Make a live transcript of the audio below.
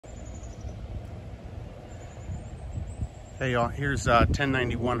Hey y'all, here's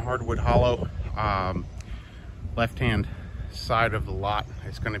 1091 Hardwood Hollow. Left-hand side of the lot.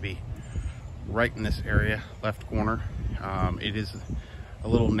 It's going to be right in this area, left corner. It is a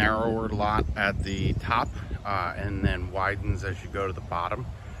little narrower lot at the top and then widens as you go to the bottom.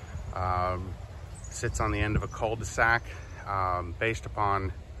 Sits on the end of a cul-de-sac. Based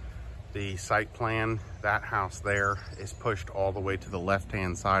upon the site plan, that house there is pushed all the way to the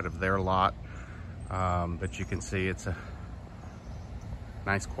left-hand side of their lot. But you can see it's a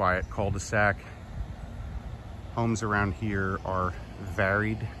nice quiet cul-de-sac. Homes around here are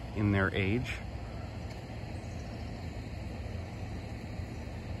varied in their age.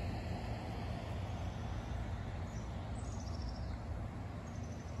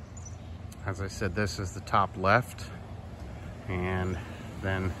 As I said, this is the top left, and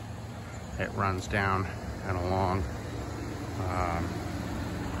then it runs down and along.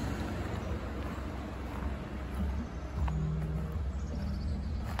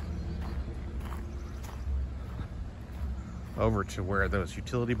 Over to where those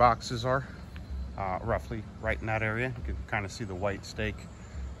utility boxes are, roughly right in that area. You can kind of see the white stake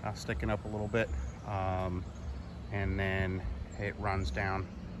sticking up a little bit, and then it runs down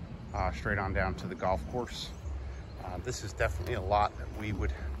straight on down to the golf course. This is definitely a lot that we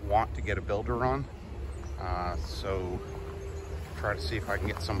would want to get a builder on, so try to see if I can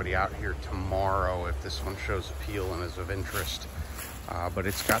get somebody out here tomorrow if this one shows appeal and is of interest. But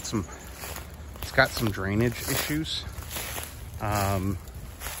it's got some drainage issues.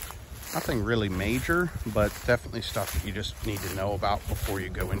 Nothing really major, but definitely stuff that you just need to know about before you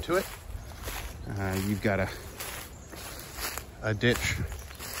go into it. You've got a ditch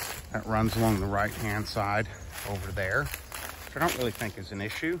that runs along the right-hand side over there, which I don't really think is an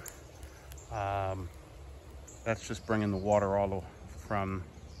issue. That's just bringing the water all from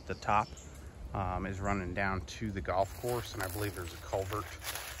the top, is running down to the golf course, and I believe there's a culvert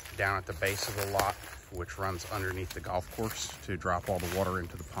down at the base of the lot which runs underneath the golf course to drop all the water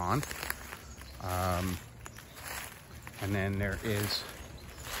into the pond. And then there is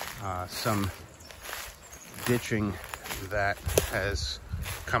some ditching that has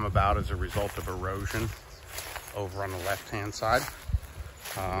come about as a result of erosion over on the left-hand side.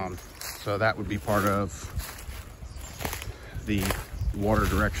 So that would be part of the water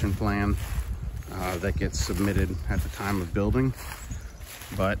direction plan that gets submitted at the time of building.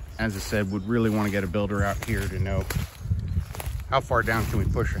 But as I said, would really want to get a builder out here to know how far down can we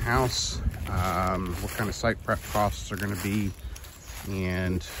push a house, what kind of site prep costs are going to be,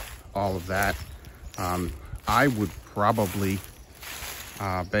 and all of that. I would probably,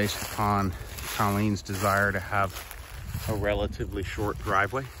 based upon Colleen's desire to have a relatively short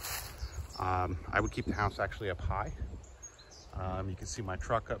driveway, I would keep the house actually up high. You can see my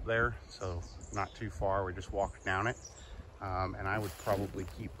truck up there, so not too far. We just walk down it. And I would probably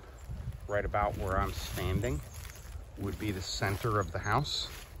keep right about where I'm standing would be the center of the house.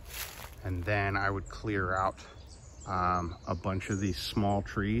 And then I would clear out a bunch of these small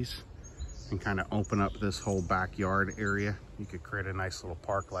trees and kind of open up this whole backyard area. You could create a nice little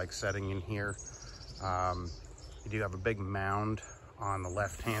park-like setting in here. You do have a big mound on the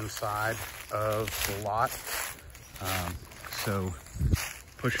left-hand side of the lot. So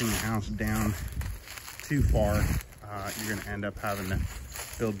pushing the house down too far, you're going to end up having to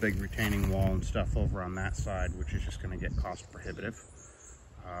build big retaining wall and stuff over on that side, which is just going to get cost prohibitive.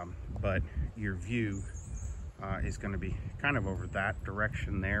 But your view is going to be kind of over that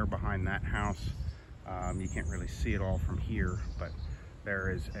direction there behind that house. You can't really see it all from here, but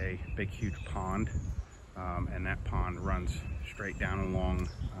there is a big huge pond, and that pond runs straight down along,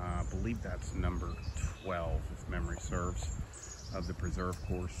 I believe that's number 12 if memory serves, of the preserve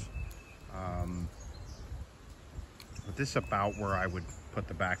course. But this is about where I would put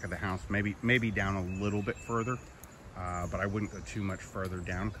the back of the house, maybe down a little bit further, but I wouldn't go too much further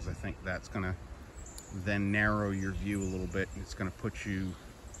down because I think that's going to then narrow your view a little bit, and it's going to put you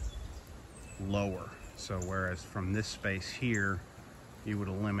lower. So whereas from this space here, you would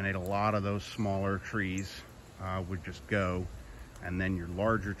eliminate a lot of those smaller trees, would just go, and then your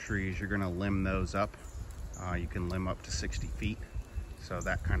larger trees, you're going to limb those up. You can limb up to 60 feet, so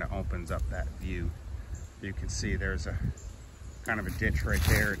that kind of opens up that view. You can see there's a kind of a ditch right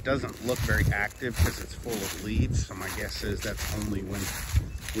there. It doesn't look very active because it's full of leaves, so my guess is that's only when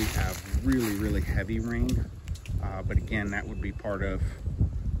we have really, really heavy rain. But again, that would be part of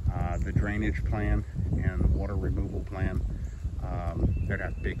the drainage plan and the water removal plan. There'd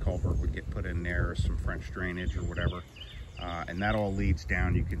have to be a culvert would get put in there, or some French drainage or whatever. And that all leads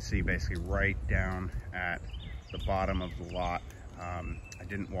down, you can see basically right down at the bottom of the lot. I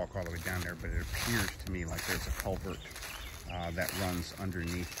didn't walk all the way down there, but it appears to me like there's a culvert that runs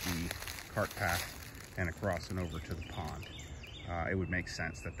underneath the cart path and across and over to the pond. It would make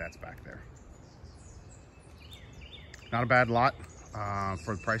sense that that's back there. Not a bad lot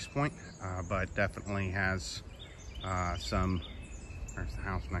for the price point, but definitely has some, there's the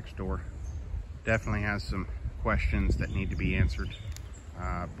house next door, definitely has some questions that need to be answered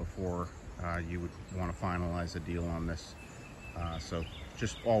before you would want to finalize a deal on this. So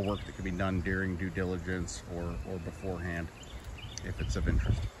just all work that could be done during due diligence or beforehand if it's of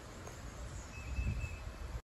interest.